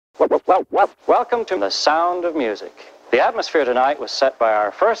Welcome to The Sound of Music. The atmosphere tonight was set by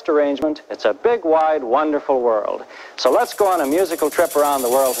our first arrangement. It's a big, wide, wonderful world. So let's go on a musical trip around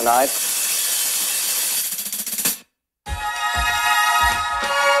the world tonight.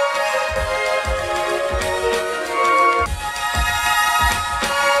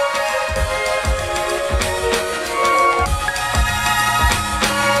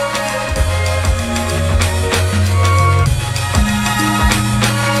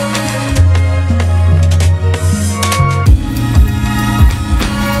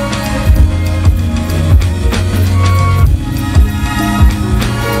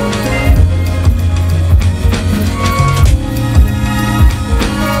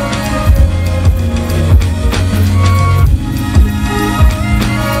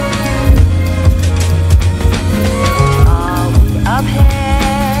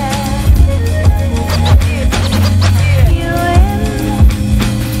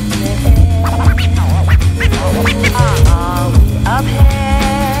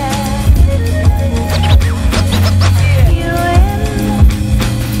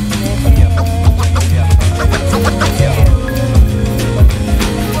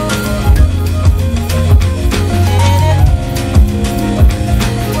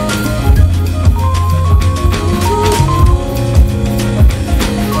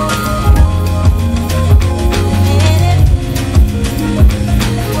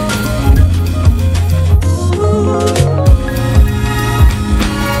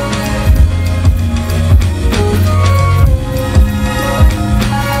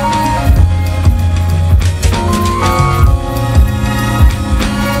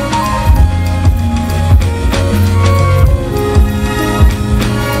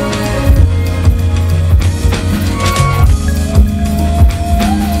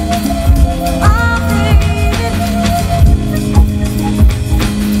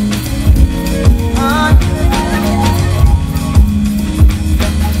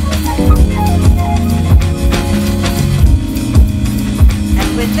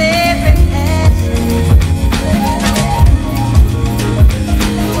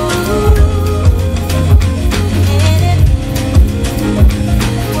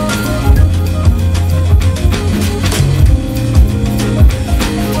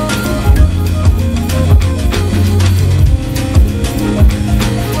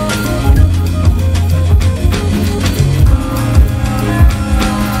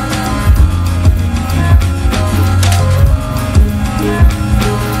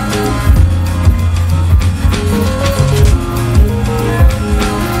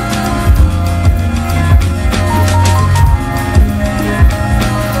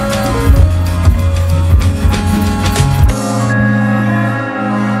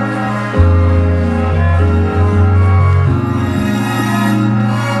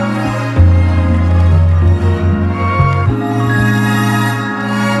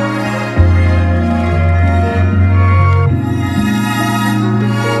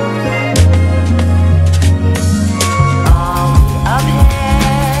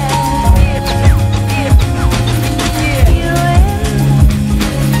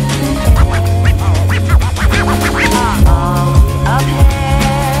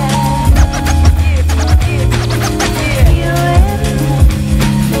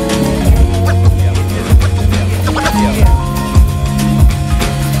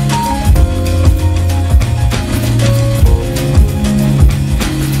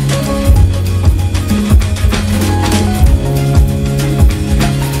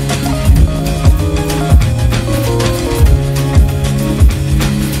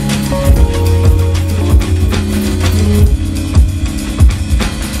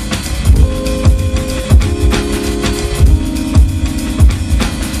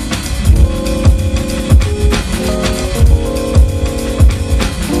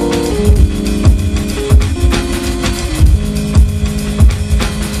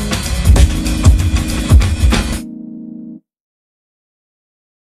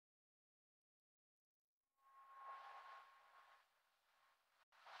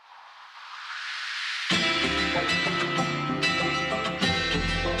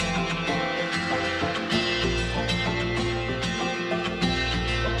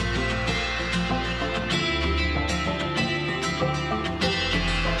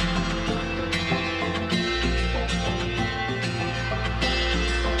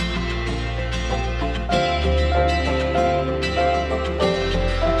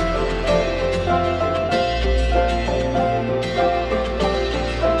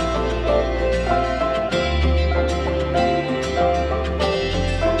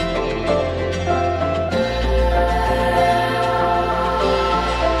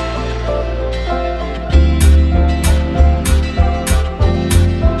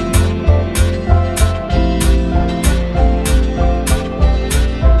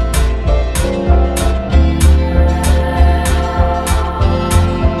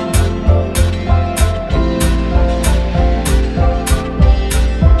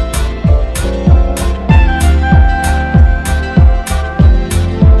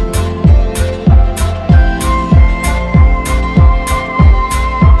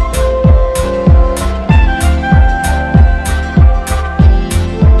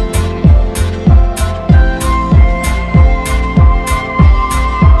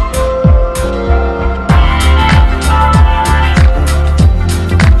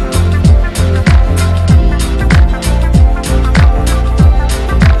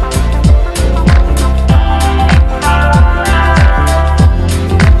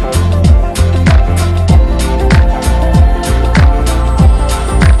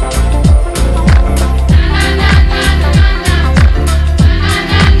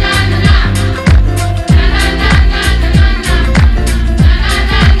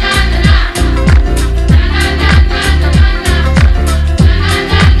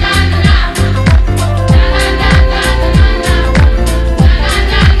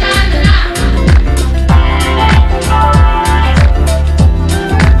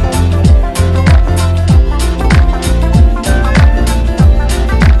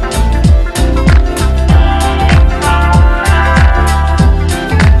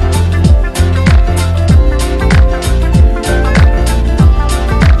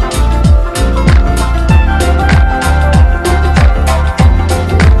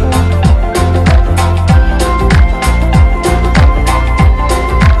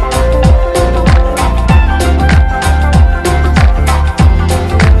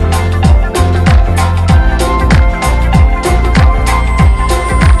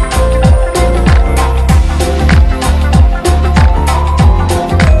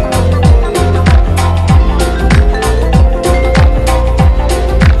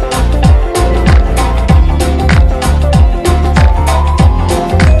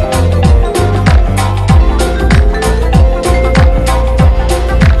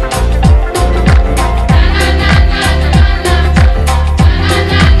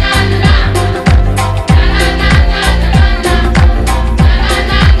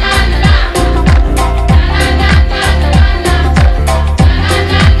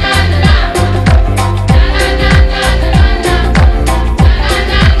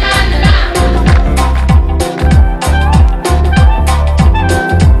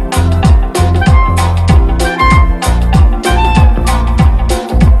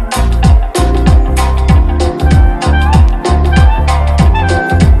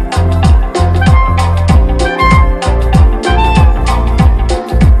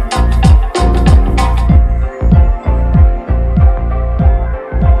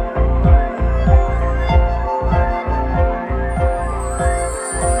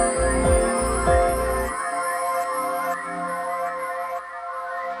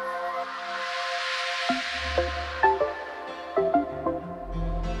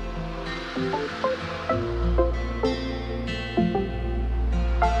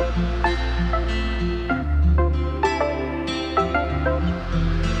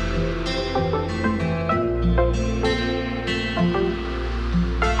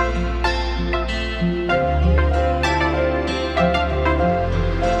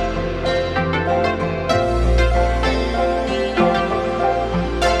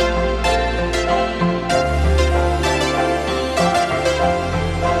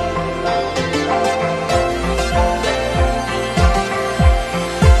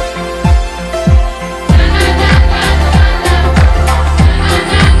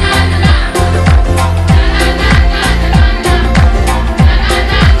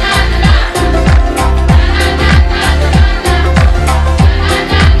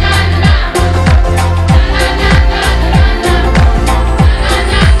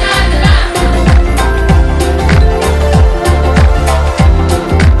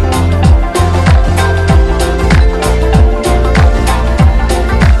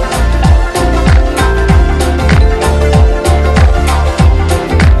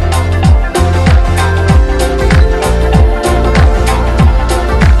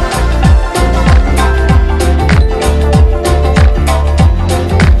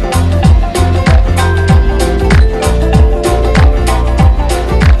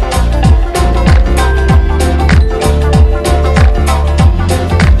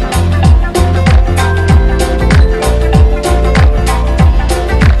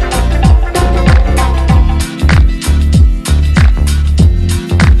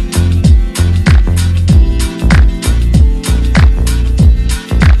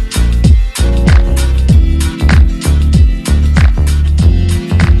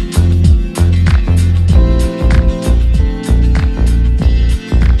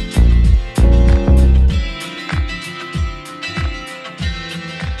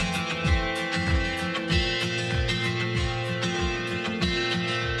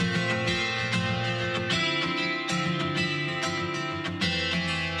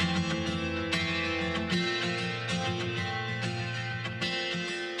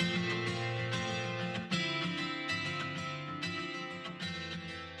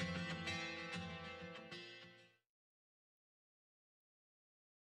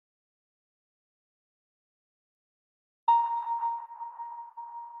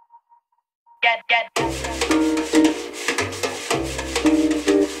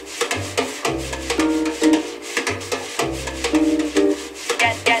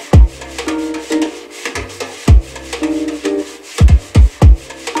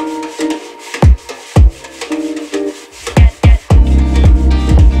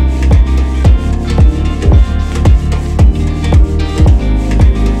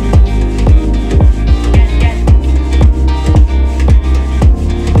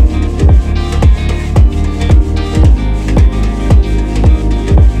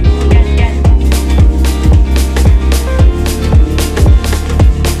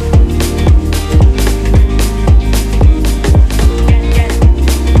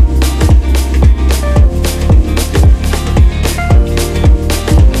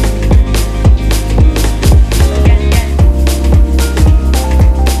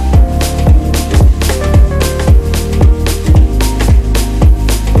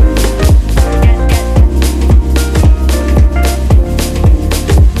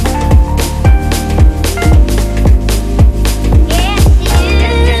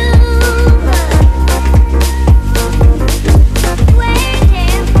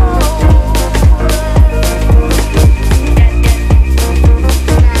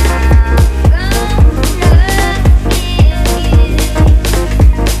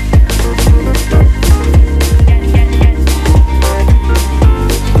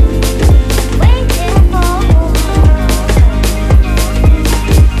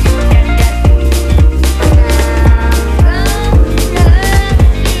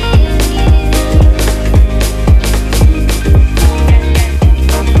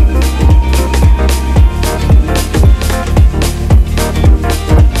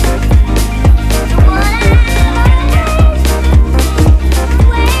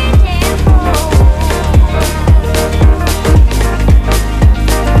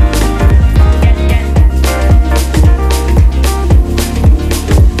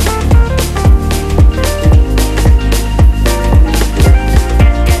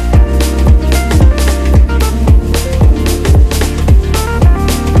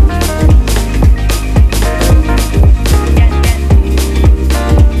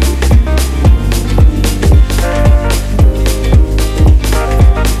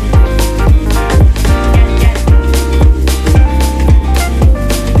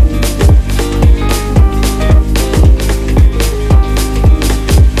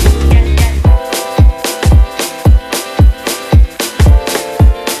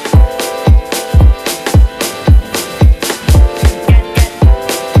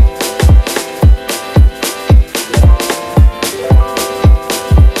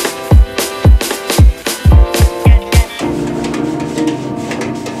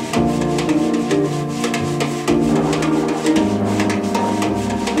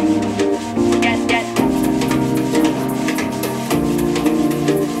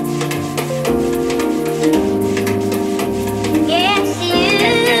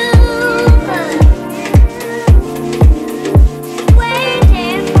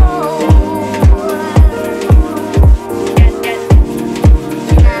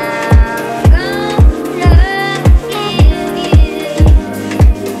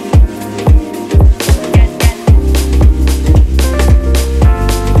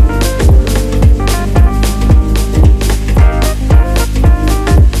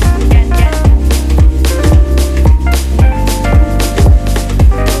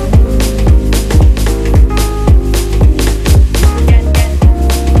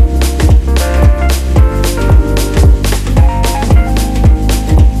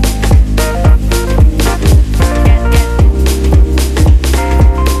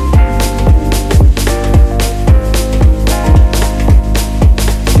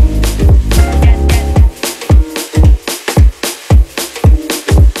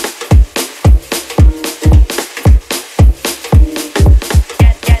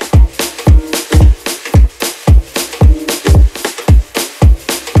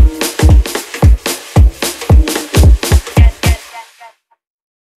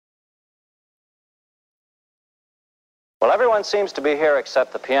 Well, everyone seems to be here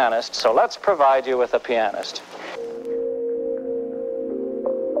except the pianist, so let's provide you with a pianist.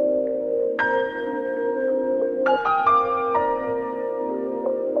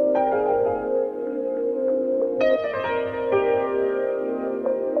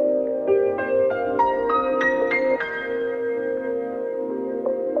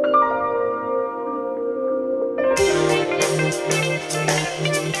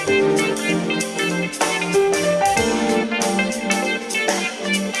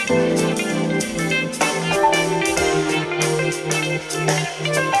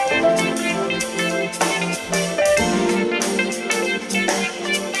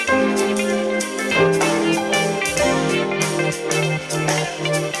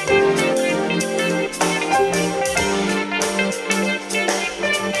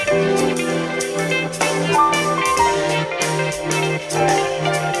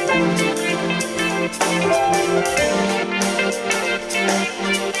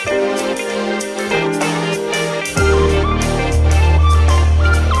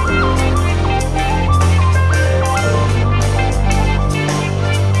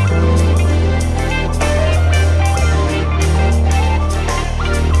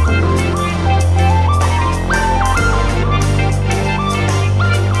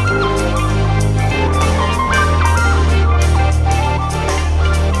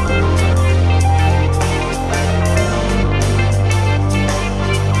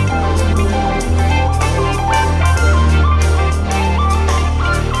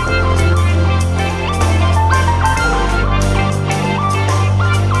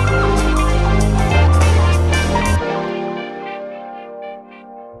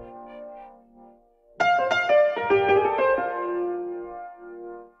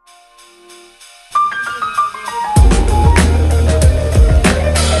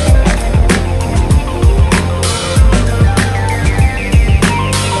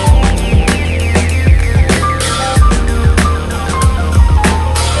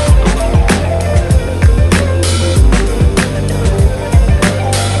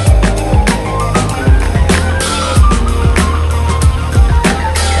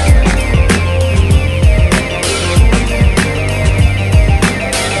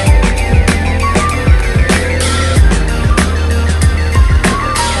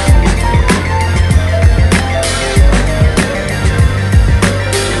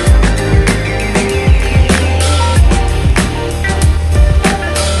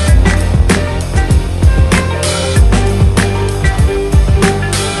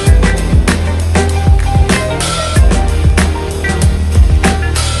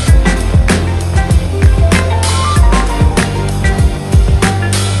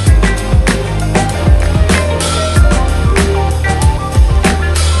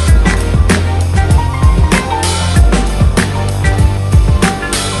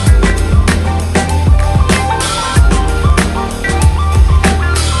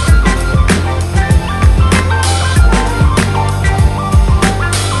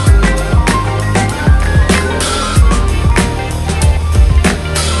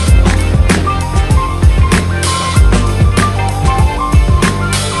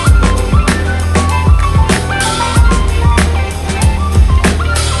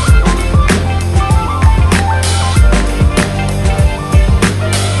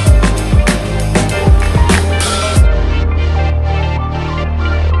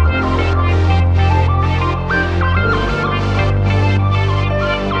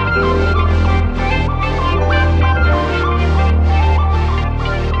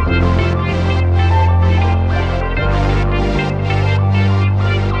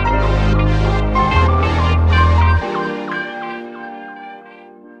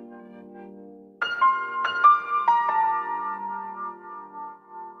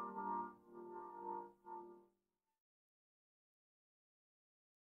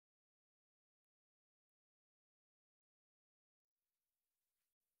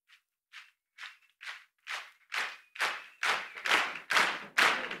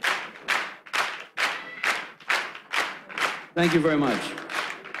 Thank you very much.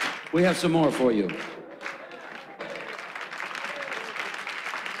 We have some more for you.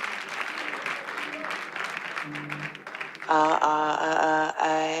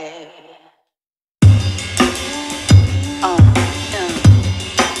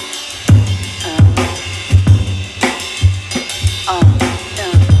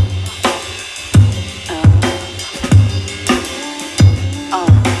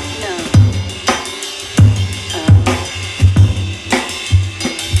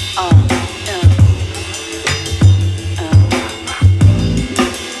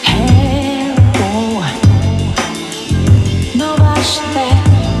 No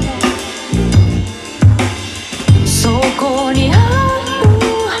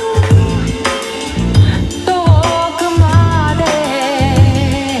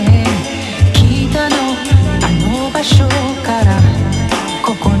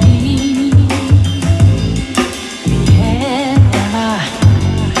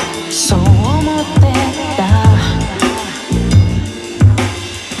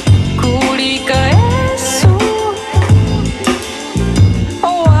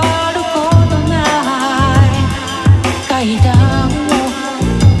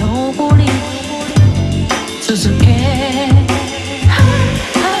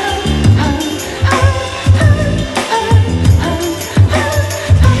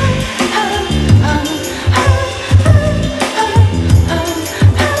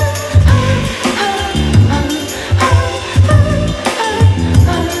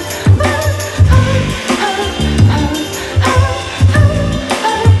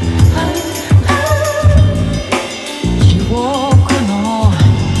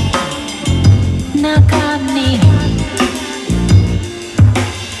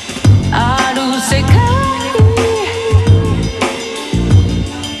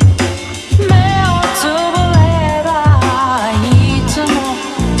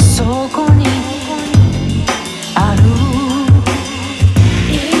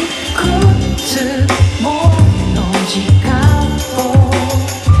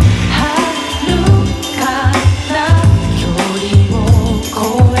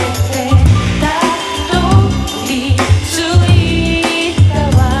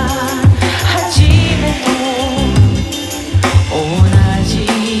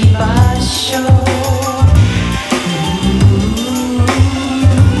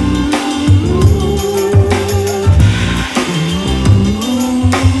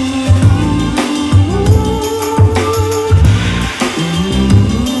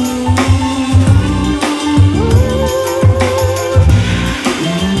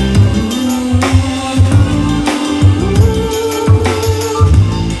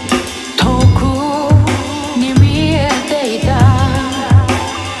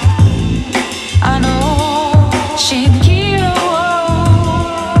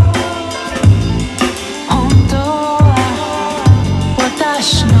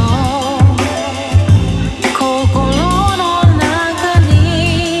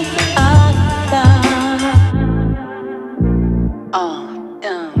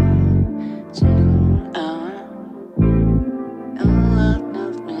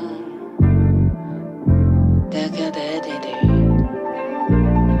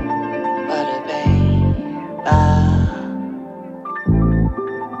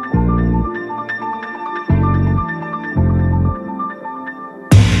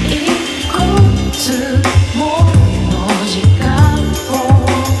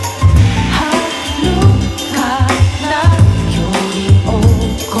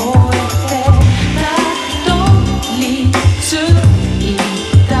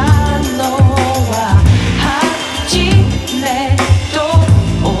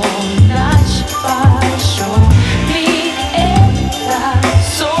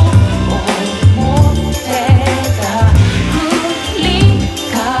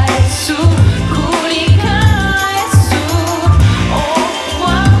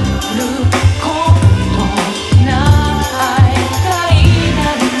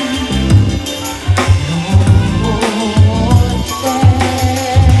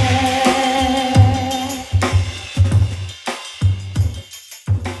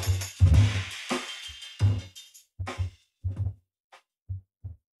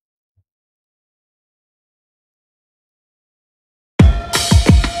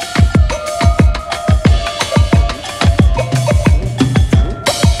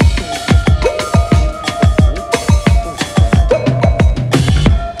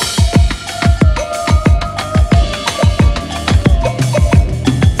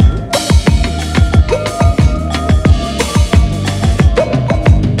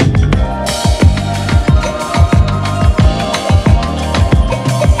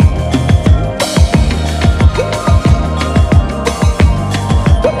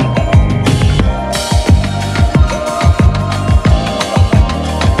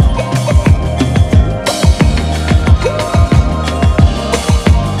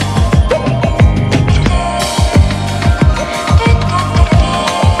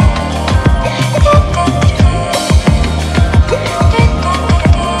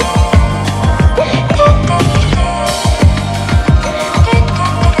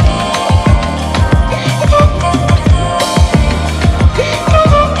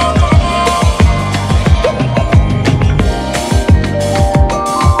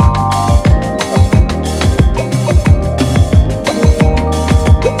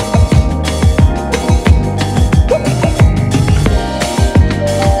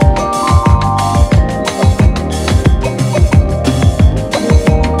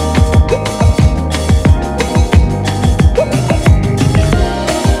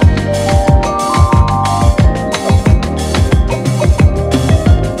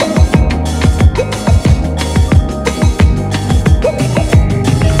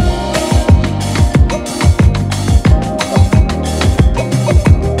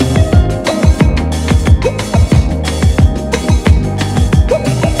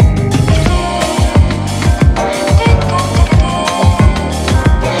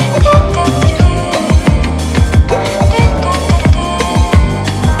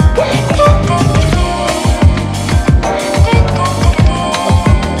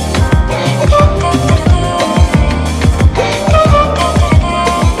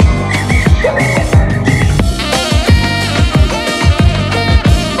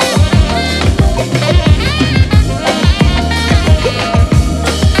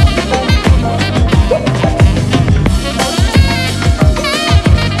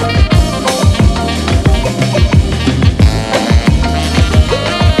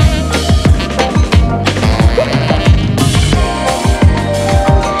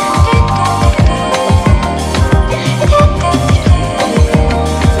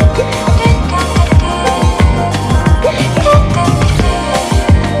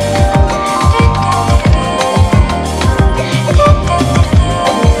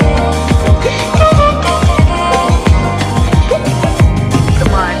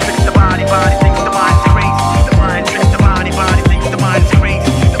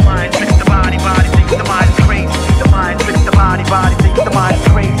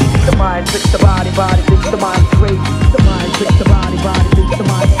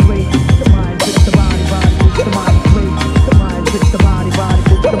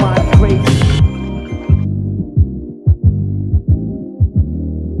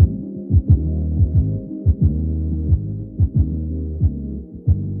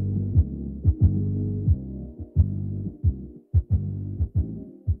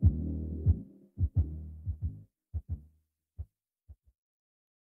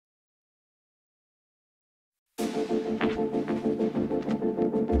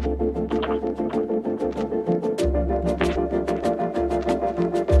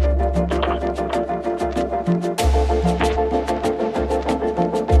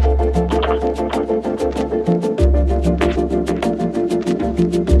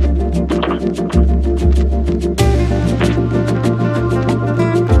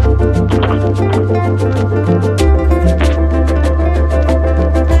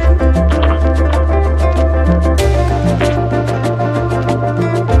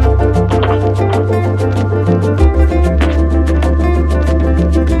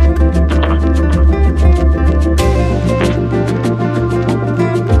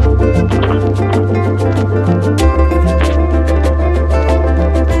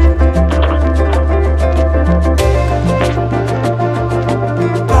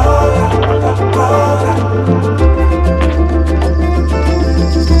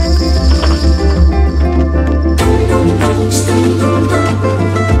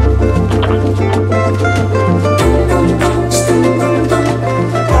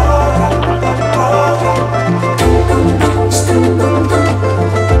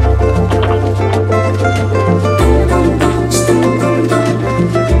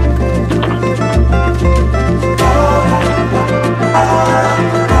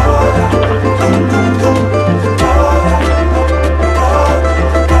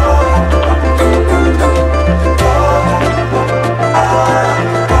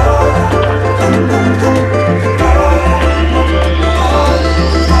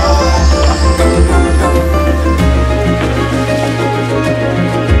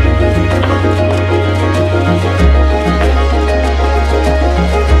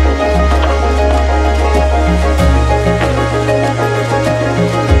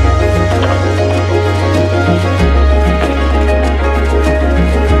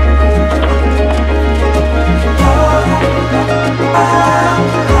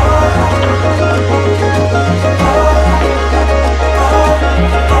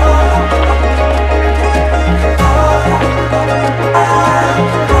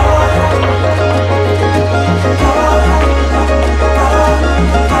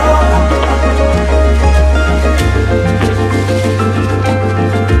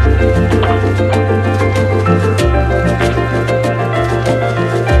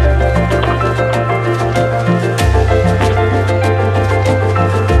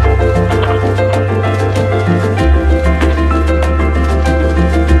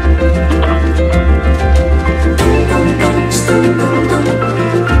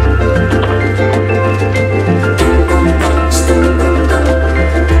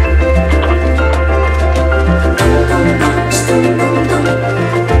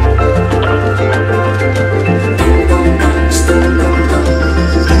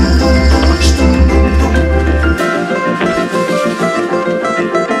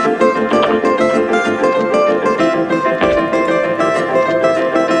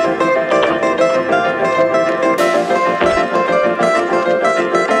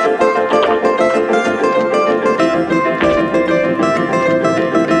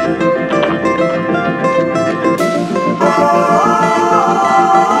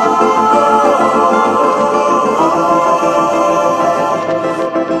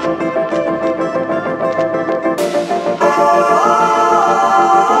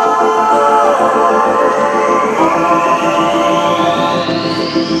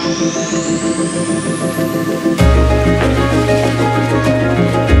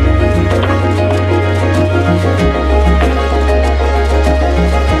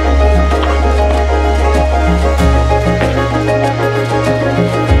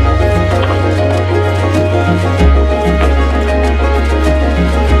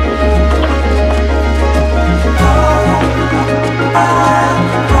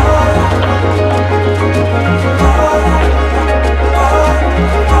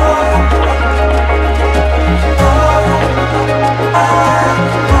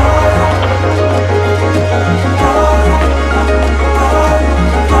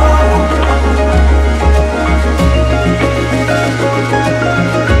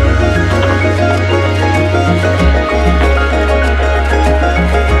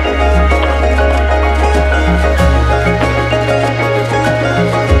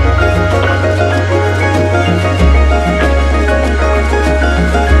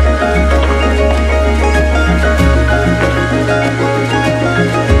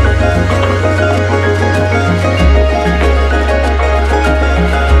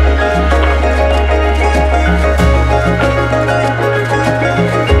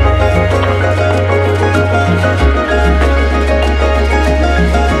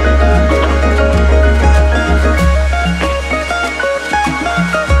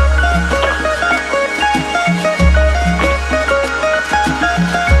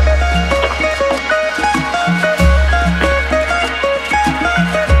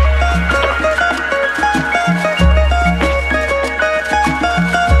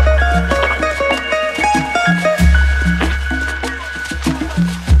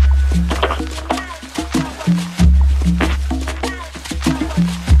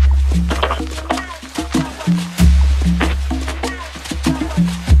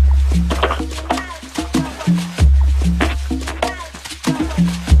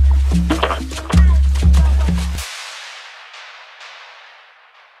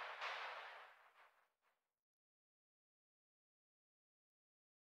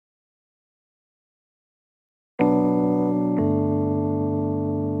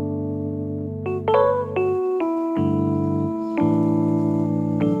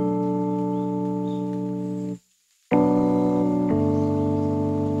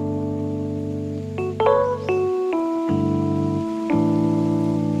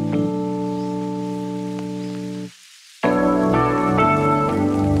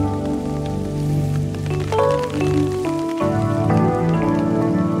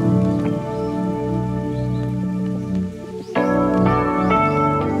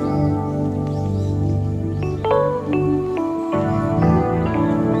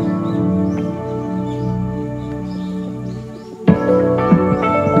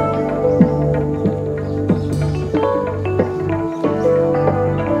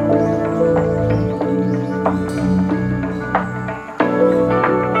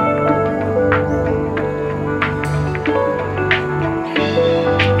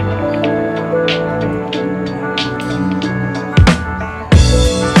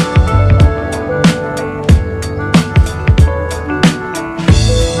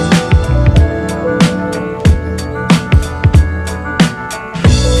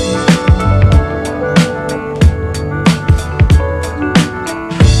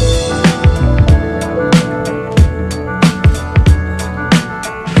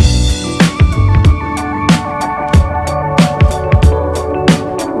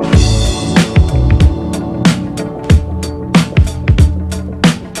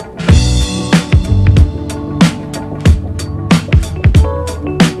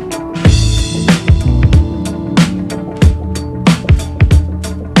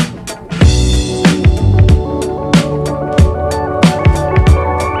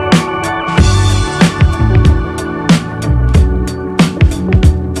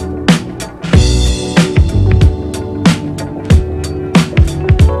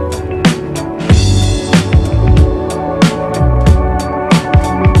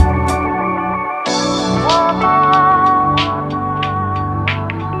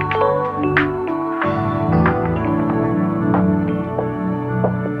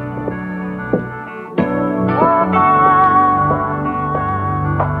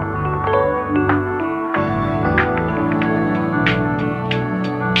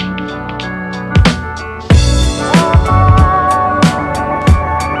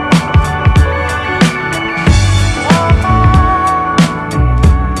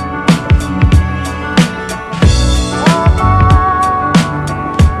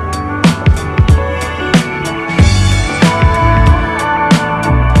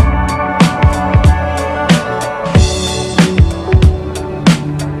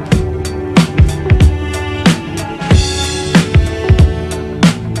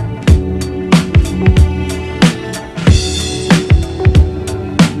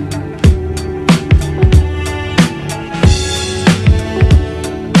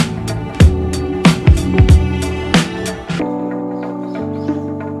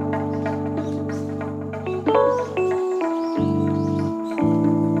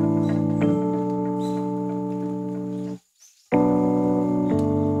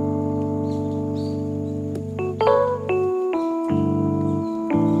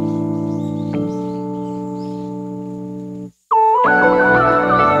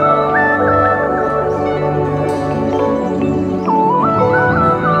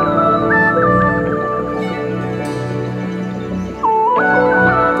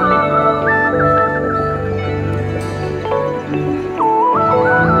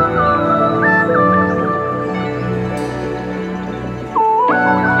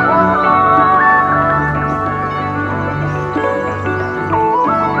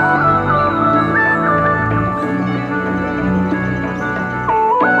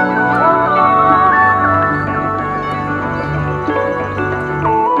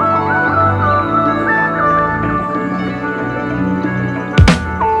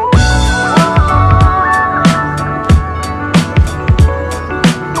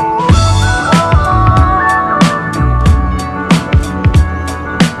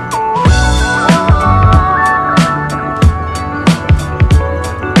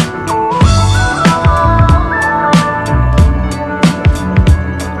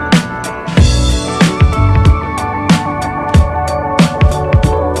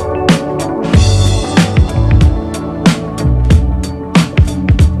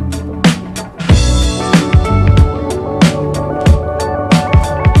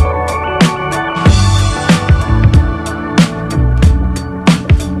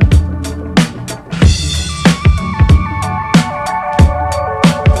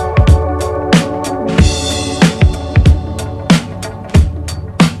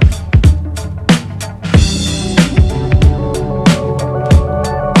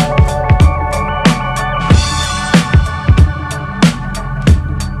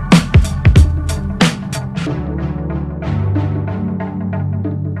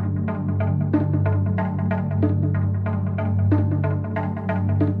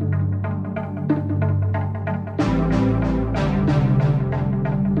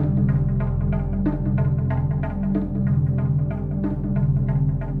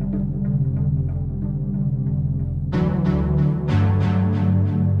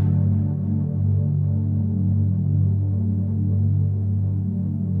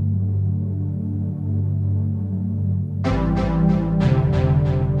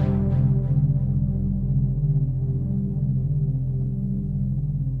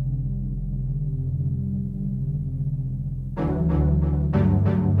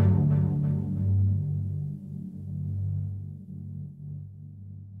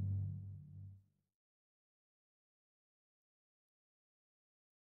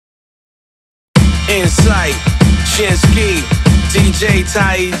Insight, Shin-Ski, DJ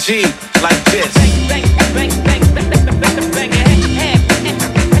Tai G, like this. Bang, bang, bang, bang, bang, bang, bang, bang your head, bang your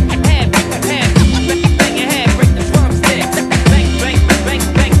head, break the drumstick. Bang, bang, bang,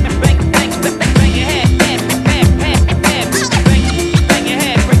 bang, bang, bang, bang your head, bang your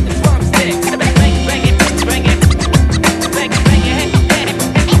head, break the drumstick. Bang, bang it, bang it, bang your head,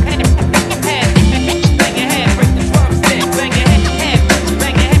 bang your head, break the drumstick. Bang your head,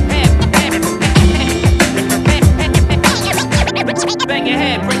 bang your head, bang your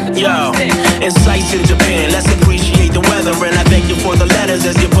head, break the drumstick. Yo, insights in Japan, let's appreciate the weather. And I thank you for the letters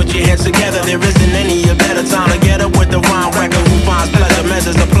as you put your hands together. There isn't any better time to get up with the rhyme wrecker who finds pleasure,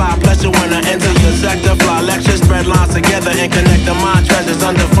 measures, apply pleasure when I enter your sector. Fly lectures, spread lines together and connect the mind treasures.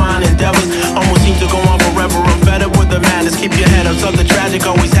 Undefined endeavors almost seem to go on forever. I'm fed up with the madness, keep your head up. Something tragic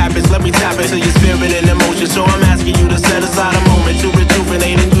always happens, let me tap into your spirit and emotion. So I'm asking you to set aside a moment to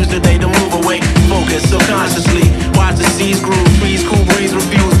rejuvenate and use the day to move away. Focus subconsciously, watch the seas groove, trees, cool breeze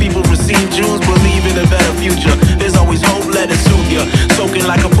refuse. People receive Jews, believe in a better future. There's always hope, let it soothe you. Soaking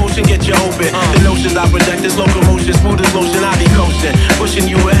like a potion, get you open. The notions I project is locomotion, smooth as lotion, I be coasting, pushing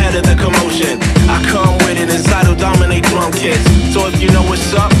you ahead of the commotion. I come with it, inside will dominate drum kits. So if you know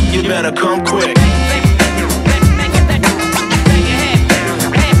what's up, you better come quick.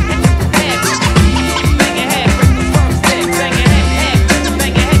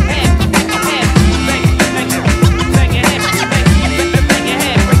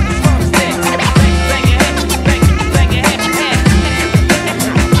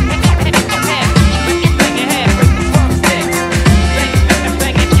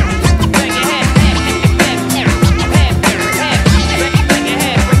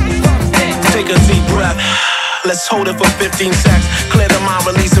 Let's hold it for 15 seconds. Clear the mind,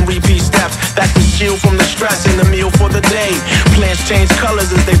 release and repeat steps. That's the shield from the stress and the meal for the day. Plants change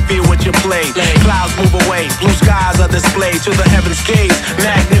colors as they feel what you play. Clouds move away, blue skies are displayed to the heavens gaze.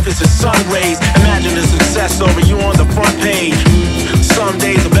 Magnificent sun rays. Imagine the success story, you on the front page. Some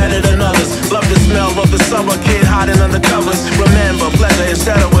days are better than others. Love the smell of the summer, kid hiding under covers. Remember, pleasure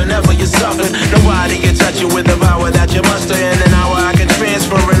instead of whenever you suffer. Nobody can touch you with the power that you muster. In an hour I can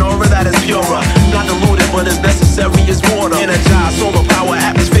transfer an aura that is purer. Not diluted, but as necessary as water. Energized, solar power,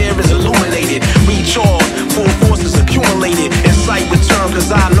 atmosphere is illuminated. Recharge, full forces accumulated. Insight return,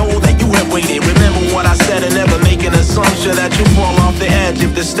 cause I know that you have waited. Remember what I said and never make an assumption that you fall off the edge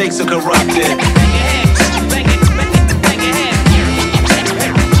if the stakes are corrupted.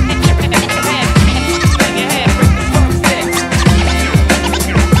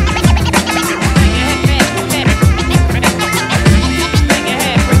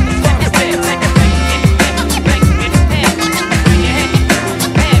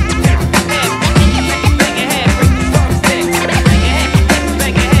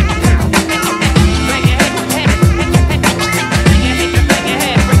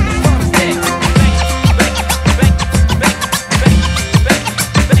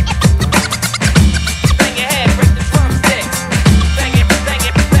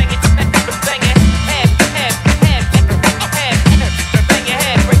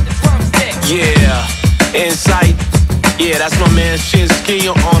 Insight, yeah, that's my man Shin-Ski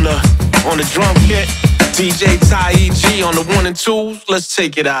on the drum kit. DJ Tai G on the 1 and 2. Let's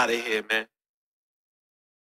take it out of here, man.